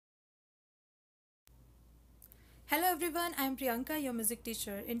Hello everyone, I am Priyanka, your music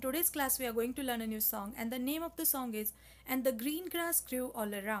teacher. In today's class, we are going to learn a new song, and the name of the song is "And the Green Grass Grew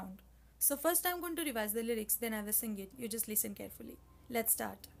All Around." So first I'm going to revise the lyrics, then I will sing it. You just listen carefully. Let's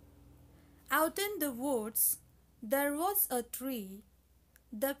start. Out in the woods, there was a tree,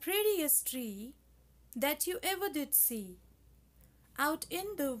 the prettiest tree that you ever did see. Out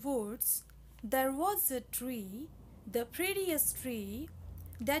in the woods, there was a tree, the prettiest tree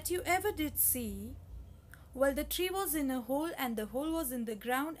that you ever did see. Well, the tree was in a hole, and the hole was in the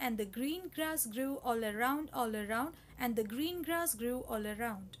ground, and the green grass grew all around, and the green grass grew all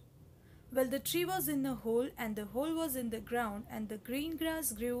around. Well, the tree was in a hole, and the hole was in the ground, and the green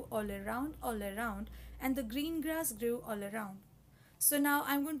grass grew all around, and the green grass grew all around. So now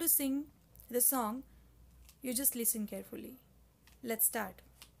I'm going to sing the song. You just listen carefully. Let's start.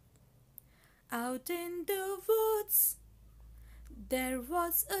 Out in the woods, there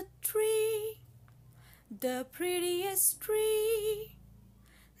was a tree, the prettiest tree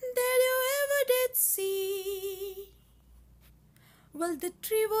that you ever did see. Well, the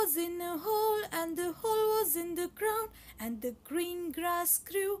tree was in a hole, and the hole was in the ground, and the green grass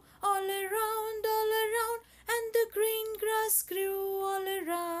grew all around, and the green grass grew all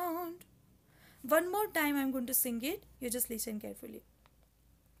around. One more time I'm going to sing it. You just listen carefully.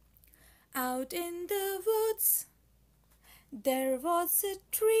 Out in the woods, there was a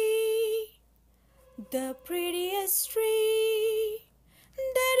tree, the prettiest tree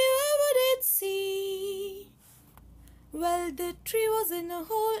that you ever did see. Well, the tree was in a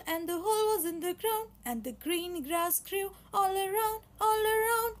hole, and the hole was in the ground, and the green grass grew all around,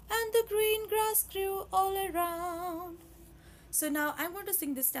 and the green grass grew all around. So now I'm going to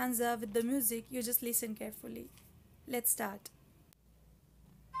sing this stanza with the music. You just listen carefully. Let's start.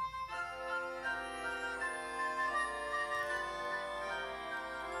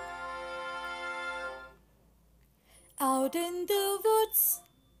 Out in the woods,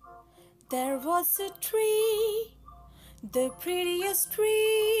 there was a tree, the prettiest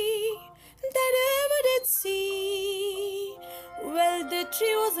tree that I ever did see. Well, the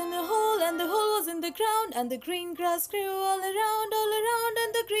tree was in a hole, and the hole was in the ground, and the green grass grew all around,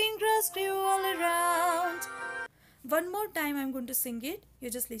 and the green grass grew all around. One more time I'm going to sing it. You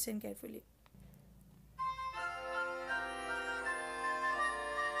just listen carefully.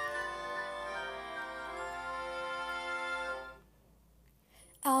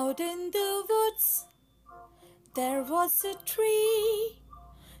 Out in the woods, there was a tree,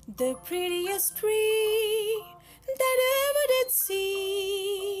 the prettiest tree that I ever did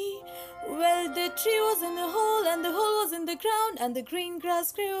see. Well, the tree was in a hole, and the hole was in the ground, and the green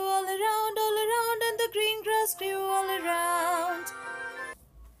grass grew all around, and the green grass grew all around.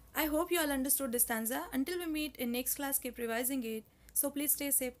 I hope you all understood this stanza. Until we meet in next class, keep revising it. So please stay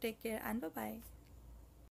safe, take care, and bye-bye.